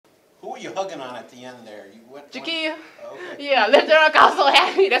were you hugging on at the end there? Jakia. Oh, okay. Yeah, left her up. I was so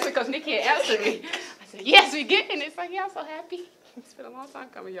happy. That's because Nikki had answered me. I said, yes, we getting it. It's like, yeah, I'm so happy. It's been a long time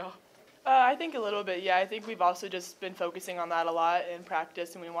coming, y'all. I think a little bit, yeah. I think we've also just been focusing on that a lot in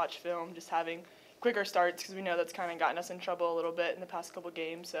practice, and we watch film, just having quicker starts because we know that's kind of gotten us in trouble a little bit in the past couple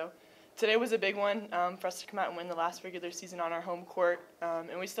games. So today was a big one for us to come out and win the last regular season on our home court,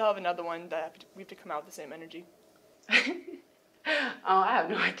 and we still have another one that we have to come out with the same energy. I have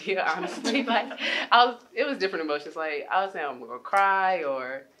no idea, honestly. Like, it was different emotions. Like, I was saying I'm gonna cry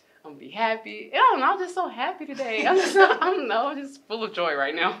or I'm gonna be happy. I don't know. I'm just so happy today. I don't know. I'm just full of joy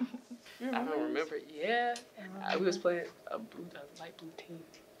right now. I don't remember. Yeah, we was playing a light blue team.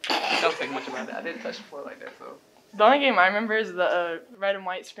 I don't think much about that. I didn't touch the floor like that, so. The only game I remember is the red and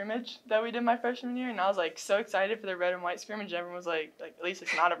white scrimmage that we did my freshman year, and I was like so excited for the red and white scrimmage. And everyone was like at least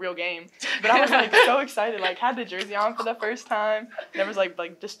it's not a real game, but I was like so excited. Like had the jersey on for the first time, and everyone was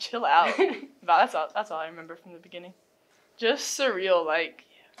like just chill out. But that's all I remember from the beginning. Just surreal. Like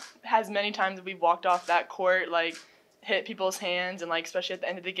as many times that we've walked off that court, like hit people's hands, and like especially at the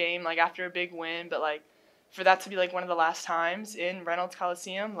end of the game, like after a big win, but like. For that to be like one of the last times in Reynolds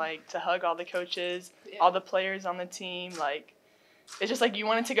Coliseum, like to hug all the coaches, all the players on the team, like it's just like you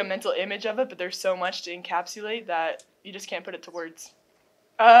want to take a mental image of it, but there's so much to encapsulate that you just can't put it to words.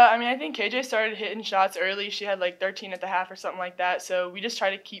 I mean, I think KJ started hitting shots early. She had like 13 at the half or something like that. So we just try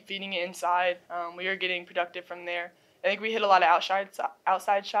to keep feeding it inside. We were getting productive from there. I think we hit a lot of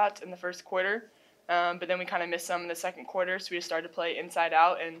outside shots in the first quarter, but then we kind of missed some in the second quarter. So we just started to play inside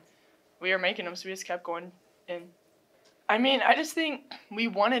out, and we were making them. So we just kept going in. I mean, I just think we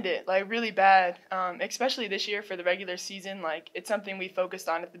wanted it like really bad, especially this year for the regular season. Like it's something we focused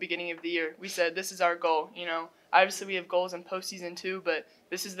on at the beginning of the year. We said this is our goal. You know, obviously we have goals in postseason too, but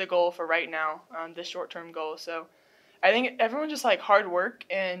this is the goal for right now, this short-term goal. So I think everyone just like hard work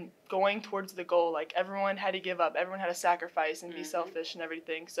and going towards the goal. Like everyone had to give up, everyone had to sacrifice and be selfish and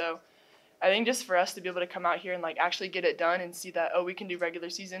everything. So I think just for us to be able to come out here and like actually get it done and see that, oh, we can do regular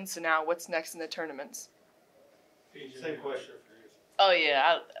season. So now what's next in the tournaments? Same question for you. Oh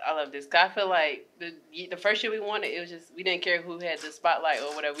yeah, I love this. Cause I feel like the first year we won it was just we didn't care who had the spotlight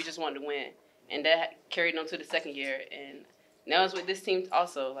or whatever. We just wanted to win, and that carried on to the second year. And now it's with this team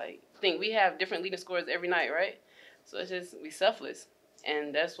also. Like I think we have different leading scorers every night, right? So it's just we selfless,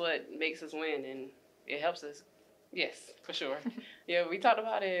 and that's what makes us win, and it helps us. Yes, for sure. Yeah, we talked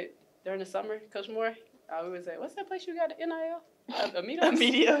about it during the summer, Coach Moore. We would say, "What's that place you got at NIL?"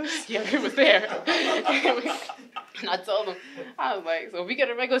 Amigos. Yeah, we was there. And I told him, I was like, so if we get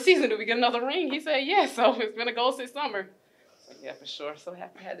a regular season, do we get another ring? He said, yes. So it's been a goal since summer. So yeah, for sure. So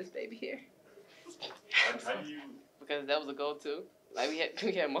happy to have this baby here. How do you? Because that was a goal too. Like we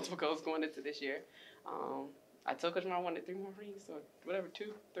had multiple goals going into this year. I told Coach Moore I wanted 3 more rings, or whatever,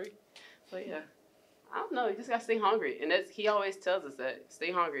 2, 3. So yeah, I don't know. You just gotta stay hungry, and he always tells us that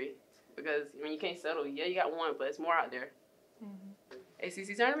stay hungry because when you can't settle, yeah, you got one, but it's more out there.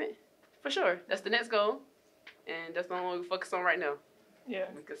 ACC tournament? For sure. That's the next goal. And that's the one we focus on right now. Yeah.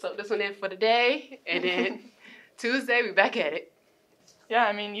 We can soak this one in for the day. And then Tuesday, we back at it. Yeah,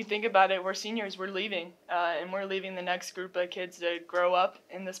 I mean, you think about it, we're seniors, we're leaving. And we're leaving the next group of kids to grow up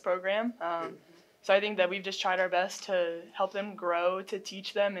in this program. So I think that we've just tried our best to help them grow, to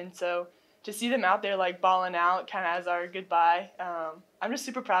teach them. And so to see them out there, like, balling out kind of as our goodbye, I'm just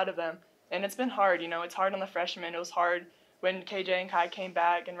super proud of them. And it's been hard, you know. It's hard on the freshmen. It was hard when KJ and Kai came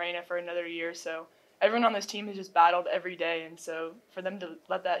back and Raina for another year. So everyone on this team has just battled every day. And so for them to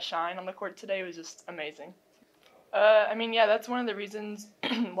let that shine on the court today was just amazing. I mean, yeah, that's one of the reasons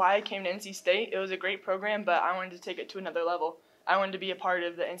why I came to NC State. It was a great program, but I wanted to take it to another level. I wanted to be a part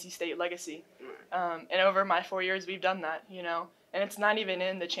of the NC State legacy. And over my 4 years, we've done that, you know. And it's not even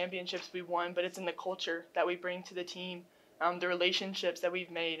in the championships we've won, but it's in the culture that we bring to the team, the relationships that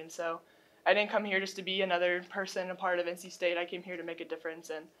we've made. And so I didn't come here just to be another person, a part of NC State. I came here to make a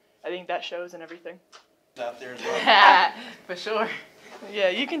difference, and I think that shows in everything. Out there as well. For sure. Yeah,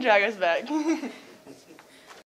 you can drag us back.